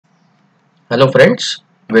Hello friends,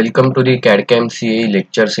 welcome to the CAD/CAM CAE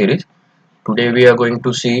lecture series. Today we are going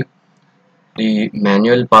to see the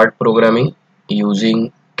manual part programming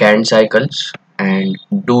using CAD cycles and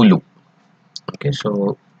do loop. Okay,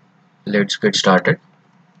 so let's get started.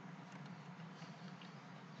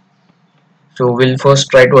 So we'll first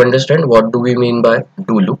try to understand what do we mean by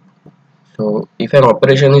do loop. So if an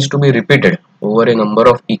operation is to be repeated over a number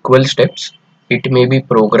of equal steps, it may be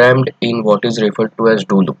programmed in what is referred to as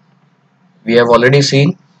do loop. We have already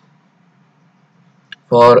seen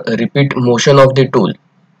for repeat motion of the tool.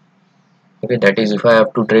 Okay, that is if I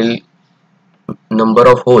have to drill number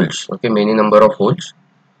of holes, okay, many number of holes,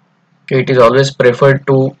 okay, it is always preferred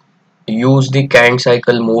to use the CAD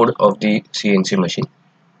cycle mode of the CNC machine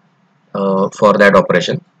for that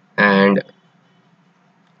operation. And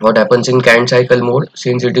what happens in CAD cycle mode,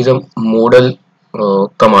 since it is a modal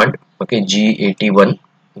command, okay, G81,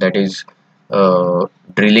 that is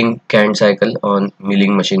drilling CAD cycle on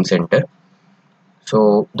milling machine center,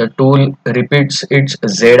 so the tool repeats its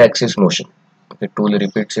z-axis motion. The tool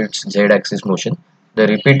repeats its z-axis motion. The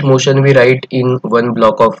repeat motion we write in one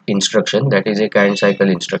block of instruction, that is a CAD cycle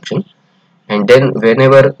instruction, and then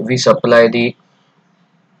whenever we supply the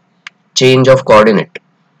change of coordinate,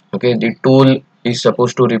 okay, the tool is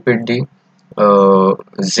supposed to repeat the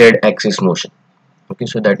z-axis motion. Okay,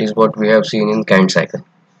 so that is what we have seen in CAD cycle.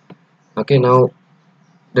 Okay, now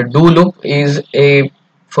the do loop is a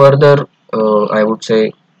further I would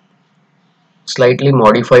say slightly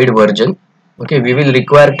modified version. Okay, we will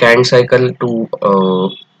require CAD cycle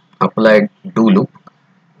to apply do loop.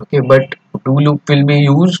 Okay, but do loop will be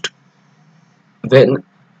used when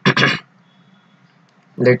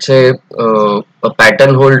let's say a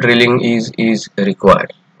pattern hole drilling is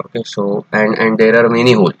required. Okay, so and there are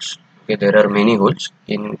many holes. Okay, there are many holes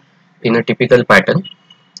in a typical pattern.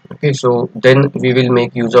 Okay, so then we will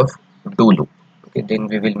make use of do loop. Okay, then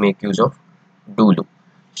we will make use of do loop.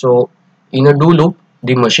 So in a do loop,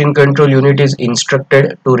 the machine control unit is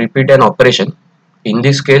instructed to repeat an operation. In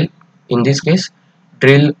this case,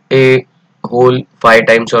 drill a hole 5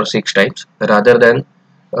 times or 6 times rather than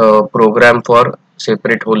program for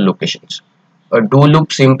separate hole locations. A do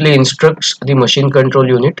loop simply instructs the machine control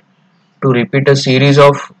unit to repeat a series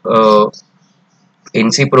of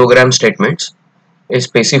NC program statements a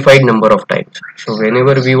specified number of times. So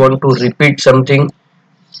whenever we want to repeat something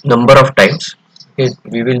number of times, okay,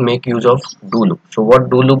 we will make use of do loop. So what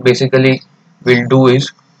do loop basically will do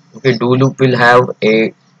is, okay, do loop will have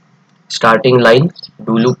a starting line,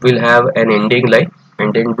 do loop will have an ending line,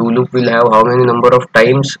 and then do loop will have how many number of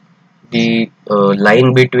times the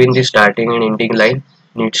line between the starting and ending line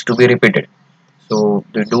needs to be repeated. So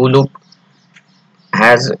the do loop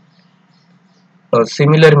has a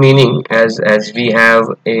similar meaning as we have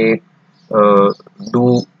a uh,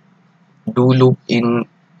 do do loop in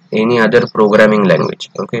any other programming language.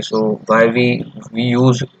 Okay, so why we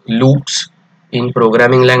use loops in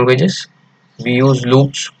programming languages? We use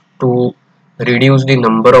loops to reduce the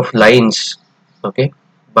number of lines, okay,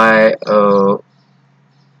 by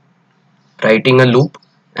writing a loop,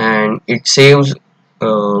 and it saves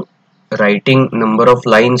writing number of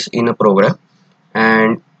lines in a program.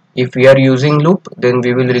 And if we are using loop, then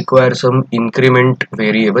we will require some increment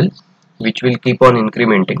variable which will keep on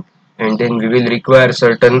incrementing, and then we will require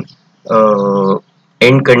certain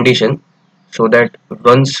end condition, so that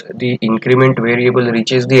once the increment variable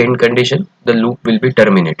reaches the end condition, the loop will be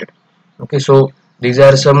terminated. Okay, so these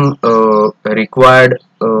are some required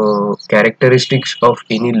characteristics of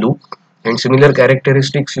any loop, and similar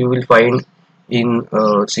characteristics you will find in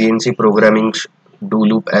CNC programming's do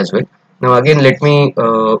loop as well. Now again, let me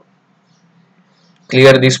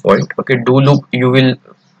clear this point. Okay, do loop you will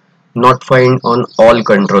not find on all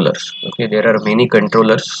controllers. Okay, there are many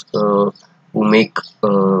controllers who make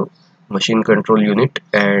machine control unit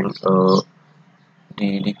and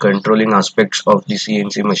the controlling aspects of the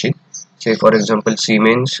CNC machine. Say for example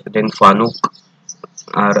Siemens, then Fanuc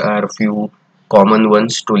are few common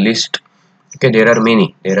ones to list. Okay, there are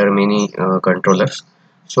many controllers.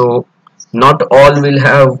 So not all will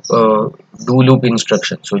have do loop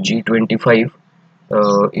instruction. So G25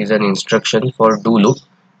 is an instruction for do loop.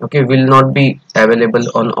 Okay, will not be available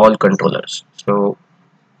on all controllers. So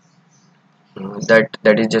that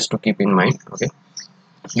is just to keep in mind. Okay,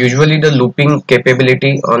 usually the looping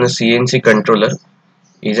capability on a CNC controller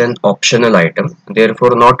is an optional item,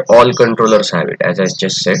 therefore not all controllers have it. As I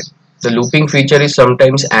just said, the looping feature is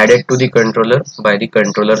sometimes added to the controller by the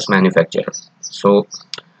controller's manufacturer. So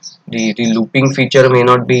the looping feature may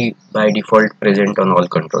not be by default present on all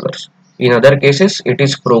controllers. In other cases, it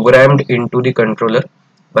is programmed into the controller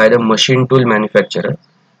by the machine tool manufacturer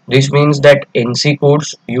This means that NC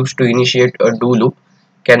codes used to initiate a do loop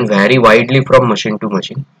can vary widely from machine to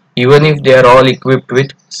machine, even if they are all equipped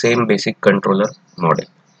with same basic controller model.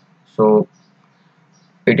 So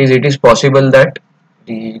it is possible that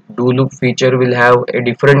the do loop feature will have a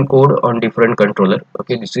different code on different controller.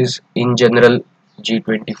 Okay, this is in general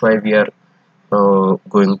G25 we are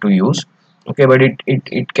going to use. Okay, but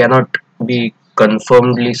it cannot be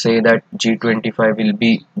confirmedly say that G25 will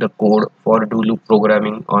be the code for do loop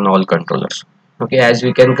programming on all controllers. Okay, as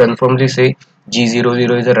we can confirmly say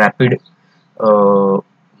G00 is a rapid uh,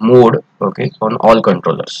 mode, okay, on all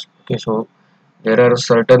controllers. Okay, so there are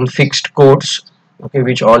certain fixed codes, okay,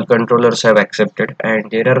 which all controllers have accepted, and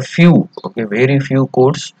there are few, okay, very few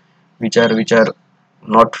codes which are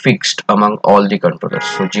not fixed among all the controllers.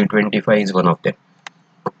 So G25 is one of them.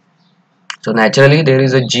 So naturally there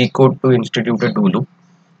is a G code to institute a do loop.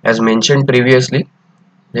 As mentioned previously,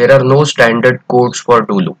 there are no standard codes for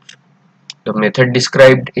do loops. The method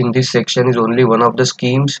described in this section is only one of the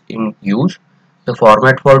schemes in use. The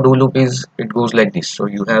format for do loop is, it goes like this. So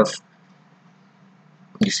you have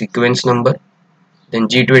the sequence number, then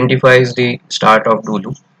G25 is the start of do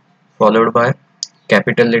loop, followed by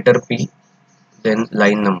capital letter P, then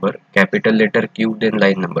line number, capital letter Q, then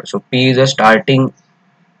line number. So P is a starting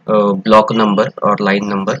block number or line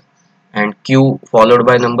number, and Q followed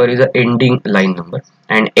by number is a ending line number,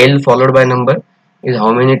 and L followed by number is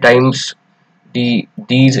how many times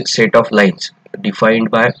these set of lines defined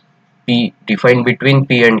by P, defined between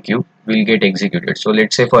P and Q, will get executed. So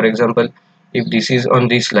let's say for example, if this is on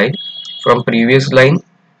this line, from previous line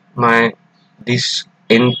my this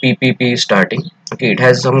NPPP is starting, okay, it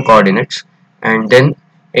has some coordinates, and then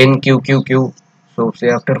NQQQ, so say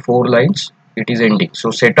after 4 lines it is ending.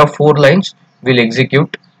 So set of 4 lines will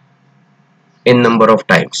execute n number of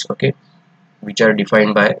times, okay, which are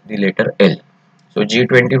defined by the letter L. So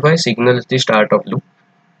G25 signals the start of loop,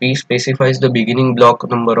 P specifies the beginning block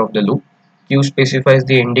number of the loop, Q specifies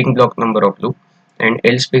the ending block number of loop, and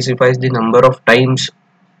L specifies the number of times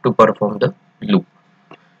to perform the loop.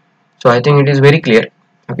 So I think it is very clear.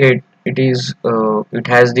 Okay, it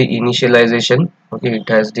has the initialization, okay, it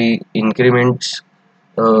has the increments,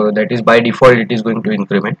 that is by default it is going to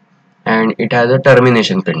increment, and it has a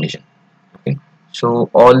termination condition. Okay, so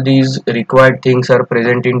all these required things are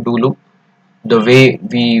present in do loop. The way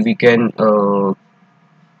we can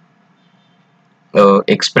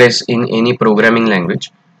express in any programming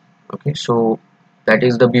language. Okay, so that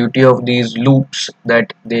is the beauty of these loops,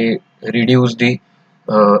 that they reduce the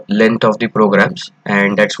length of the programs,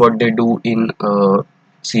 and that's what they do in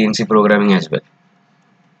CNC programming as well.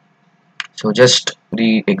 So just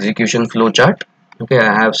the execution flow chart. Okay,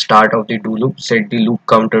 I have start of the do loop, set the loop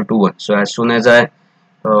counter to 1. So as soon as I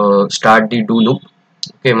start the do loop,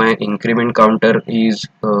 okay, my increment counter is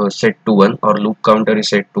set to 1, or loop counter is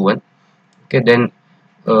set to 1. Okay, then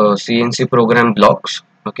CNC program blocks,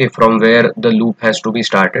 okay, from where the loop has to be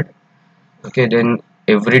started. Okay, then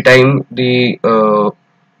every time the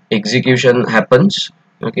execution happens,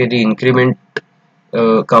 okay, the increment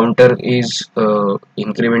counter is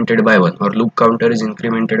incremented by 1, or loop counter is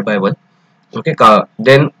incremented by 1. Okay,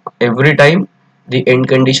 then every time the end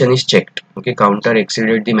condition is checked, okay, counter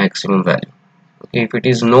exceeded the maximum value. Okay, if it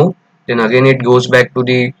is no, then again it goes back to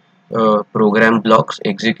the program blocks,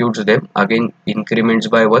 executes them, again increments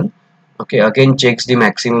by 1, okay, again checks the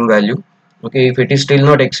maximum value. Okay, if it is still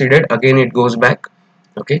not exceeded, again it goes back,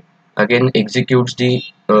 okay, again executes the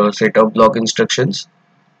set of block instructions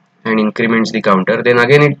and increments the counter, then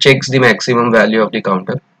again it checks the maximum value of the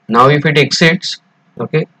counter. Now if it exceeds,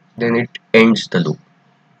 okay, then it ends the loop.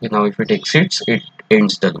 Okay, now if it exceeds, it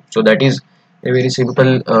ends the loop. So that is a very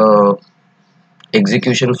simple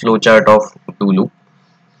execution flowchart of do loop.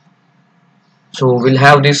 So we'll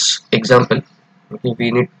have this example. Okay,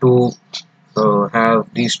 we need to have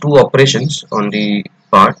these two operations on the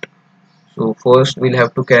part. So first we'll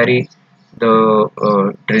have to carry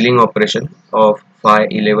the drilling operation of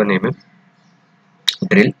 511 mm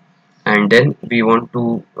drill, and then we want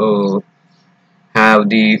to have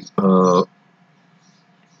the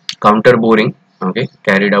counter boring, okay,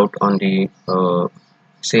 carried out on the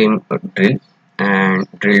same drill and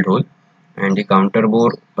drilled hole, and the counter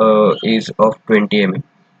bore is of 20 mm.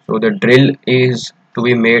 So the drill is to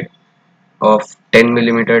be made of 10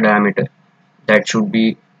 millimeter diameter, that should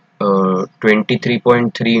be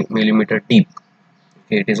 23.3 millimeter deep.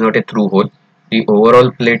 Okay, it is not a through hole. The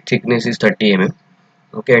overall plate thickness is 30 mm.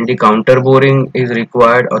 Okay, and the counter boring is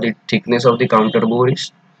required, or the thickness of the counter bore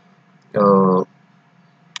is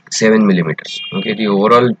 7 millimeters. Okay, the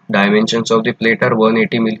overall dimensions of the plate are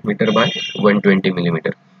 180 millimeter by 120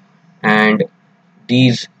 millimeter, and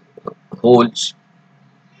these holes,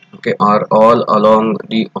 okay, are all along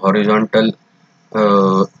the horizontal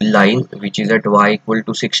line, which is at y equal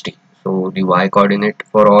to 60. So the y coordinate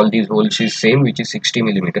for all these holes is same, which is 60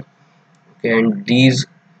 millimeter. Okay, and these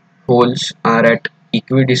holes are at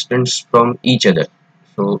equidistance from each other.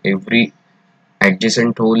 So every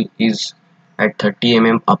adjacent hole is at 30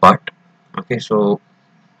 mm apart. Okay, so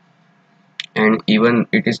and even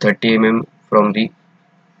it is 30 mm from the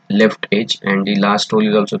left edge, and the last hole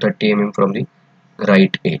is also 30 mm from the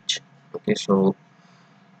right edge. Okay, so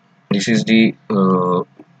this is the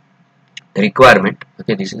requirement.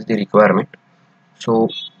 Okay, this is the requirement. So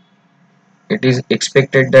it is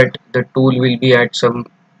expected that the tool will be at some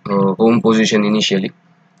home position initially.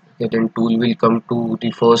 Okay, then tool will come to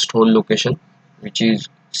the first hole location, which is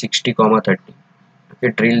 60 comma 30.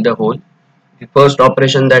 Okay, drill the hole. The first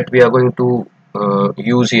operation that we are going to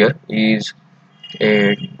use here is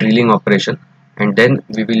a drilling operation, and then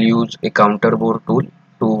we will use a counter bore tool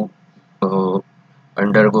to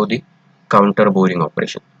undergo the counter boring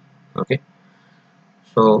operation. Okay,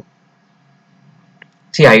 so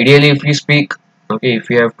see, ideally if we speak, okay, if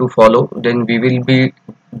we have to follow, then we will be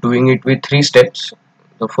doing it with three steps.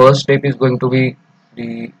 The first step is going to be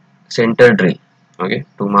the center drill, okay,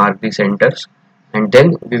 to mark the centers, and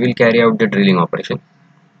then we will carry out the drilling operation.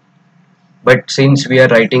 But since we are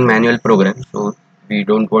writing manual program, so we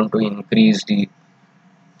don't want to increase the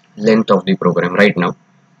length of the program right now.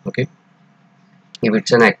 Okay, if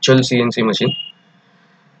it's an actual CNC machine,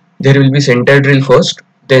 there will be center drill first,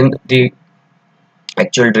 then the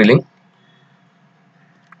actual drilling,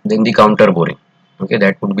 then the counter boring. Okay,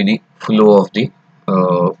 that would be the flow of the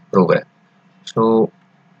program. So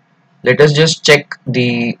let us just check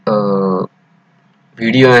the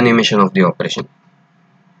video animation of the operation.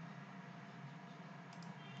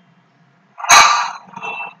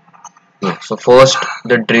 Yeah, so first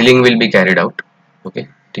the drilling will be carried out. Okay,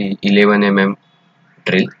 the 11 mm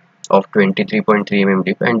drill of 23.3 mm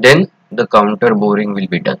deep, and then the counter boring will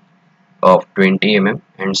be done of 20 mm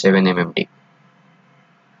and 7 mm deep.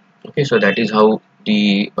 Okay, so that is how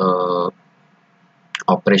the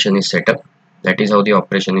operation is set up. That is how the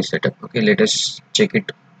operation is set up. Okay, let us check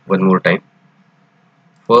it one more time.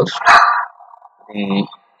 First, the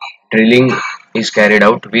drilling is carried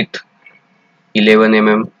out with 11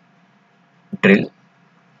 mm drill,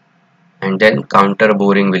 and then counter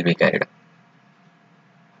boring will be carried out.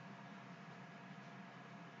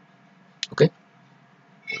 Okay,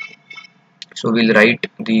 so we'll write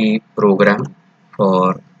the program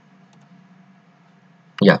for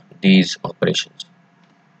these operations.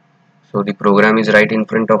 So the program is right in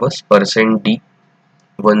front of us, %d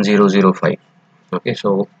 1005. Okay,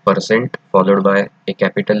 so percent followed by a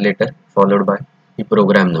capital letter followed by the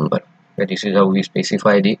program number. Okay, this is how we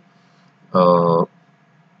specify the uh,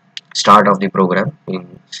 start of the program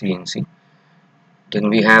in CNC. Then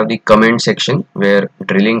we have the comment section where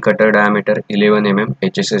drilling cutter diameter 11 mm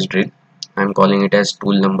HSS drill. I am calling it as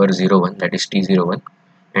tool number 01, that is T01,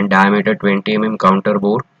 and diameter 20 mm counter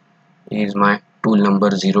bore is my tool number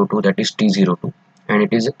 02, that is T02, and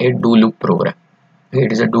it is a do loop program.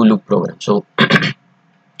 It is a do loop program. So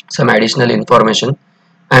some additional information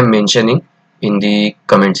I am mentioning in the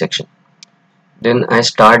comment section. Then I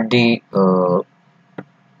start the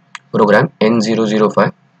program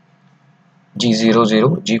N005,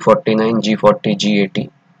 G00, G49, G40, G80.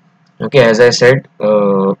 Okay, as I said,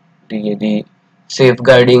 the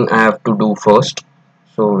safeguarding I have to do first.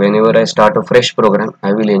 So whenever I start a fresh program,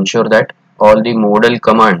 I will ensure that all the modal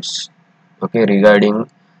commands, okay, regarding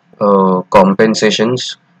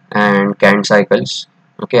compensations and cant cycles,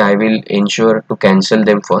 okay, I will ensure to cancel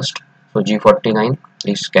them first. So G49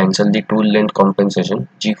 is cancel the tool length compensation,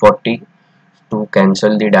 G40 to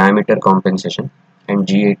cancel the diameter compensation, and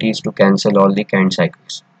G80 is to cancel all the cant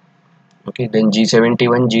cycles. Okay, then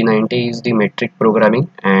G71, G90 is the metric programming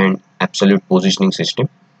and absolute positioning system.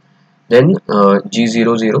 Then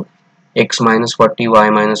G00, X minus 40, Y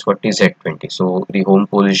minus 40, Z20. So the home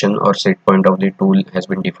position or set point of the tool has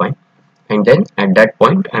been defined. And then at that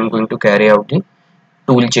point, I am going to carry out the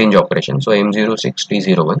tool change operation. So M06,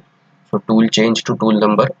 T01. So tool change to tool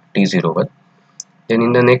number T01. Then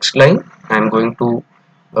in the next line, I am going to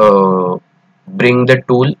bring the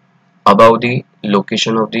tool above the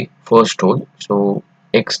location of the first hole. So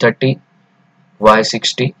X30,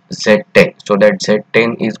 Y60, Z10. So that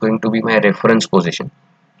Z10 is going to be my reference position.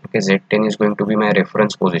 Okay, Z10 is going to be my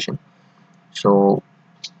reference position. So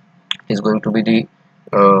it is going to be the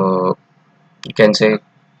you can say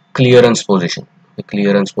clearance position. The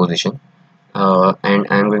clearance position, and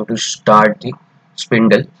I am going to start the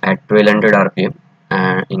spindle at 1200 rpm,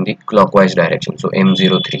 in the clockwise direction, so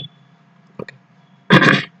M03. Okay.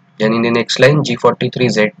 Then in the next line, G43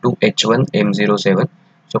 Z2 H1 M07.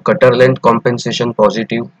 So cutter length compensation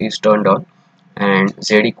positive is turned on, and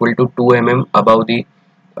Z equal to 2 mm above the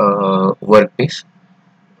workpiece.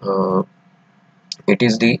 It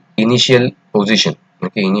is the initial position.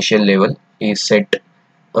 Okay, initial level is set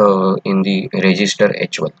in the register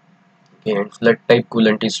H1. Okay, and flood type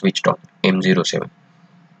coolant is switched on, M07.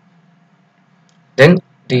 Then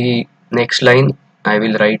the next line I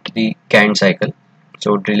will write the canned cycle.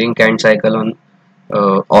 So drilling canned cycle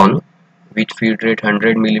on with feed rate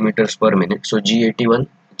 100 millimeters per minute. So G81,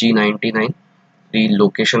 G99, the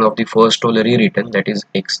location of the first hole rewritten, that is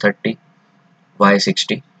X30,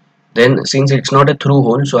 Y60. Then since it's not a through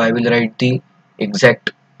hole, so I will write the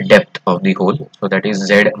exact depth of the hole. So that is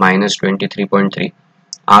Z minus 23.3,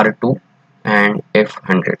 R2 and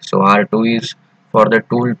F100. So R2 is for the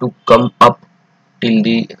tool to come up till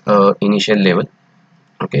the initial level.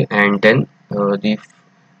 Okay, and then the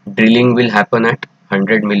drilling will happen at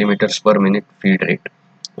 100 millimeters per minute feed rate.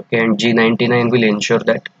 Okay, and G99 will ensure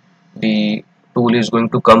that the tool is going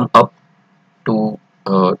to come up to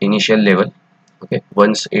initial level. Okay,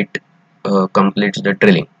 once it completes the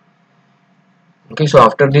drilling. Okay, so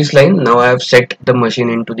after this line, now I have set the machine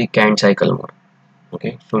into the canned cycle mode.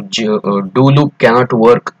 Okay, so do loop cannot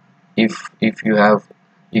work if you are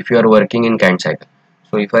working in canned cycle.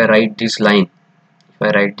 So if I write this line,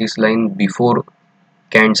 before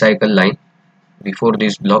canned cycle line, before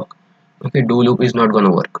this block, okay, do loop is not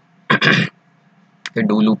gonna work. Okay,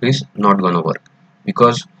 do loop is not gonna work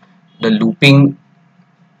because the looping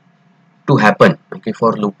to happen, okay,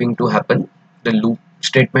 for looping to happen, the loop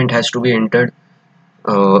statement has to be entered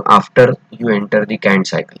after you enter the canned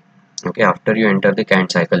cycle. Okay, after you enter the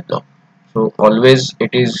canned cycle block. So always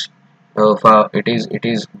it is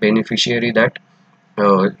beneficiary that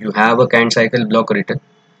you have a canned cycle block written,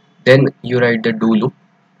 then you write the do loop,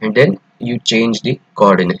 and then you change the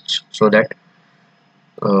coordinates so that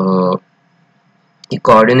uh, the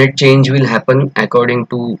coordinate change will happen according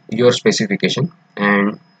to your specification,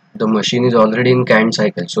 and the machine is already in canned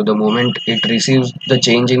cycle, so the moment it receives the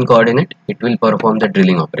change in coordinate, it will perform the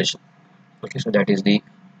drilling operation. Okay, so that is the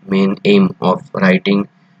main aim of writing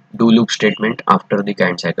do loop statement after the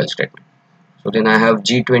canned cycle statement. So then I have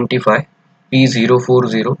G25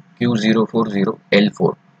 P040 Q040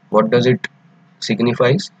 L4. What does it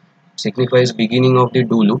signifies? Signifies beginning of the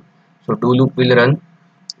do loop. So do loop will run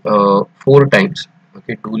 4 times.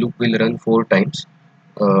 Okay, do loop will run 4 times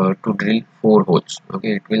to drill 4 holes.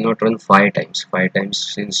 Okay, it will not run 5 times. 5 times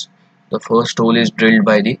since the first hole is drilled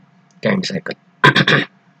by the canned cycle.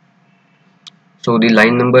 So the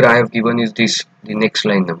line number I have given is this, the next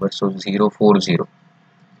line number. So 040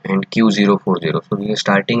 and Q040. So the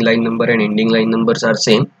starting line number and ending line numbers are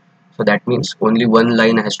same. So that means only one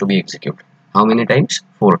line has to be executed. How many times?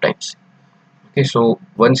 4 times. Okay, so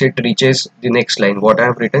once it reaches the next line, what I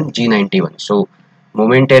have written, G91. So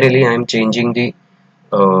momentarily I am changing the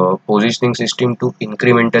positioning system to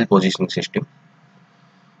incremental positioning system,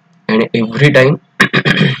 and every time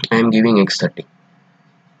I am giving X30.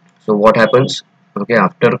 So what happens? Okay,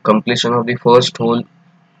 after completion of the first hole,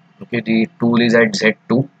 okay, the tool is at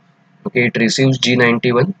Z2. Okay, it receives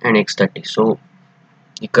G91 and X30. So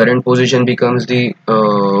the current position becomes the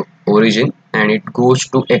origin, and it goes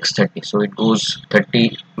to X30. So it goes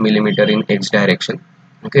 30 millimeter in X direction.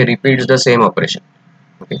 Okay, repeats the same operation.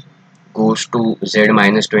 Okay, goes to Z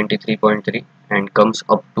minus 23.3 and comes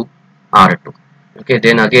up to R2. Okay,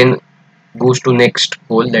 then again goes to next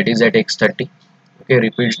hole, that is at X30. Okay,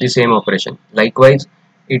 repeats the same operation. Likewise,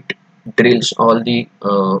 it drills all the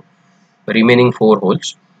remaining 4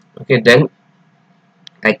 holes. Okay, then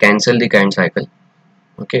I cancel the canned cycle.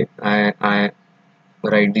 Okay, I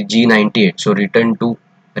write the G98, so return to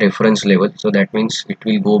reference level, so that means it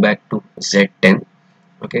will go back to Z10.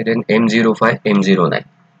 Okay, then M05, M09.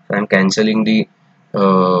 So I'm cancelling the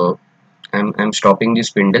I'm stopping the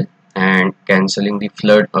spindle and cancelling the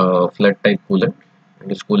flood type coolant,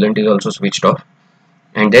 and this coolant is also switched off.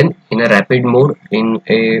 And then in a rapid mode, in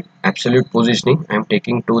a absolute positioning, I'm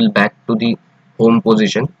taking tool back to the home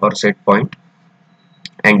position or set point,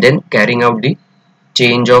 and then carrying out the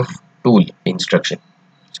change of tool instruction.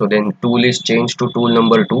 So then tool is changed to tool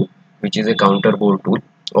number 2, which is a counter bore tool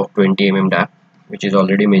of 20 mm diameter, which is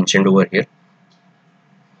already mentioned over here.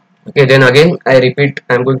 Okay, then again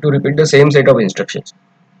I'm going to repeat the same set of instructions.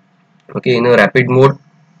 Okay, in a rapid mode,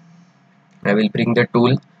 I will bring the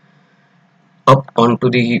tool up onto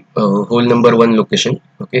the hole number 1 location.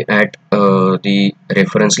 Okay, at the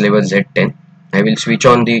reference level Z10. I will switch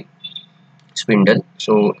on the spindle.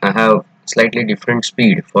 So I have slightly different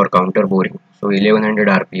speed for counter boring. So 1100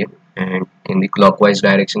 rpm, and in the clockwise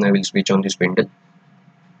direction I will switch on the spindle.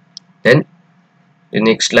 Then the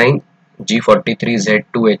next line,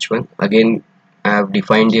 G43Z2H1, again I have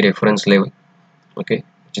defined the reference level, okay,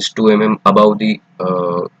 which is 2 mm above the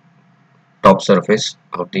top surface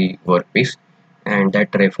of the workpiece, and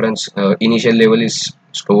that reference initial level is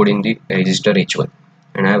stored in the register H1,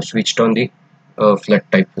 and I have switched on the flood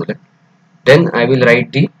type fooler. Then I will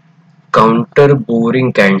write the counter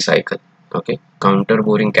boring cant cycle. Okay, counter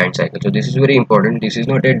boring cant cycle. So this is very important. This is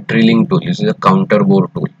not a drilling tool, this is a counter bore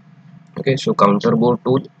tool. Okay, so counter bore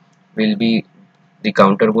tool will be, the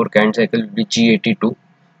counter bore cant cycle will be G82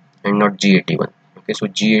 and not G81. Okay, so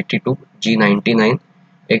G82, G99,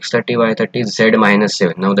 X30, Y30, Z minus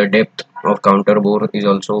 7. Now the depth of counter bore is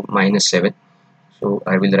also minus 7. So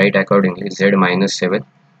I will write accordingly, Z minus 7,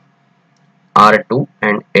 R2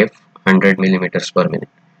 and F 100 millimeters per minute.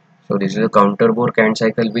 So this is a counter bore cant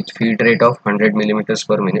cycle with feed rate of 100 millimeters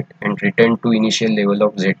per minute and return to initial level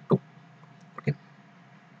of Z2. Okay.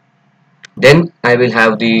 Then I will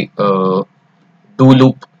have the do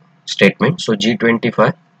loop statement. So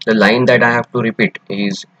G25, the line that I have to repeat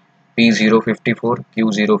is P054,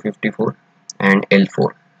 Q054 and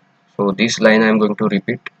L4. So this line I am going to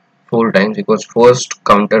repeat 4 times because first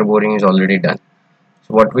counter boring is already done.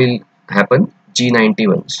 So what will happen?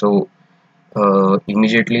 G91. So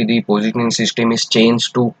immediately the positioning system is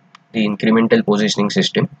changed to the incremental positioning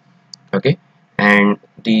system. Okay, and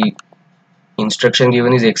the instruction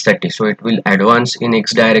given is X30, so it will advance in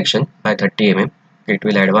X direction by 30 mm. It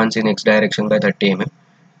will advance in X direction by 30 mm,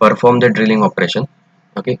 perform the drilling operation.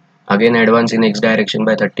 Okay, again advance in X direction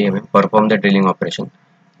by 30 mm, perform the drilling operation.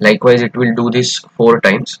 Likewise it will do this 4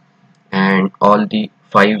 times and all the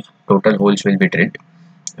 5 total holes will be drilled.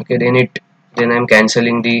 Okay, then I'm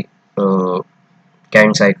cancelling the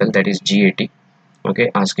cant cycle, that is G80. Okay,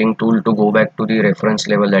 asking tool to go back to the reference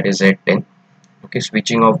level, that is Z10. Okay,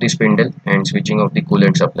 switching off the spindle and switching off the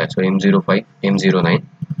coolant supply, so M05, M09.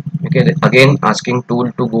 Okay, again asking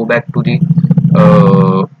tool to go back to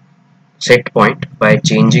the set point by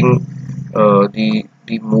changing the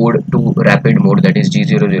mode to rapid mode, that is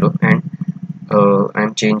G00, and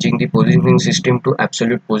I'm changing the positioning system to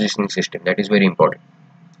absolute positioning system. That is very important.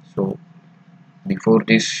 So before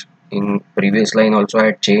this, in previous line also I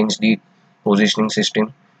had changed the positioning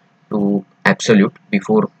system to absolute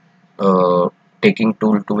before taking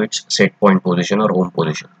tool to its set point position or home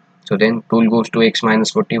position. So then tool goes to X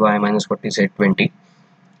minus 40, Y minus 40, Z20,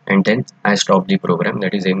 and then I stop the program,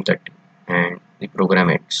 that is M30, and the program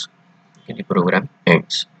ends. Okay, the program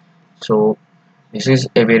ends. So this is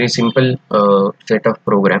a very simple set of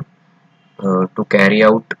program to carry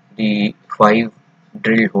out the 5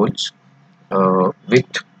 drill holes with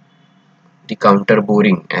the counter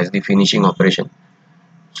boring as the finishing operation.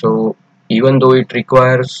 So even though it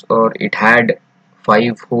requires, or it had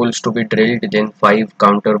 5 holes to be drilled, then 5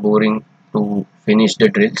 counter boring to finish the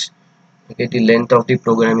drills, okay, the length of the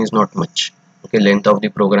program is not much. Okay, length of the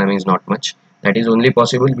program is not much. That is only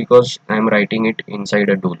possible because I am writing it inside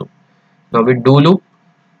a do loop. Now with do loop,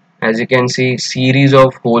 as you can see, series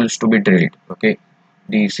of holes to be drilled. Okay,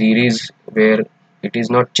 the series where it is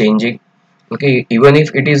not changing. Okay, even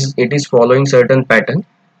if it is following certain pattern,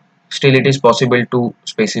 still it is possible to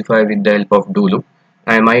specify with the help of do loop.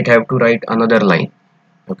 I might have to write another line.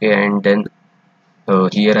 Okay, and then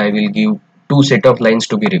here I will give 2 set of lines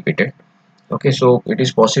to be repeated. Okay, so it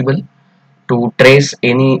is possible to trace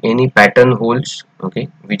any pattern holes, okay,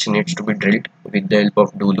 which needs to be drilled with the help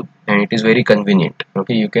of do loop, and it is very convenient.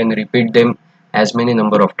 Okay, you can repeat them as many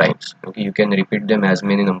number of times. Okay, you can repeat them as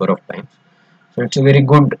many number of times. So it's a very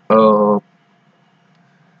good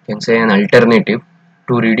can say an alternative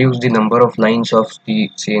to reduce the number of lines of the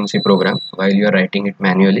CNC program while you are writing it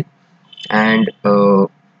manually, and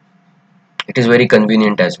it is very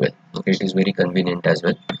convenient as well. Okay, it is very convenient as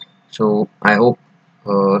well. So I hope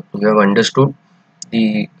you have understood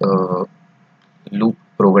the loop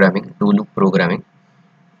programming, do loop programming.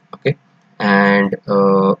 Okay, and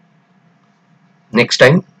next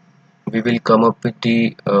time we will come up with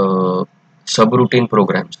the subroutine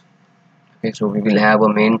programs. Okay, so we will have a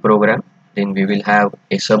main program, then we will have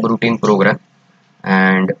a subroutine program,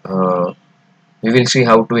 and we will see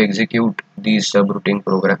how to execute these subroutine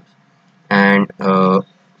programs, and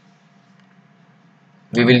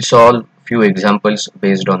we will solve few examples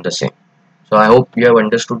based on the same. So I hope you have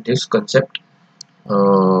understood this concept.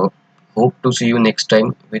 Hope to see you next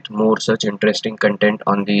time with more such interesting content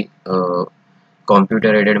on the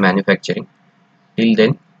computer aided manufacturing. Till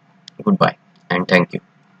then, goodbye and thank you.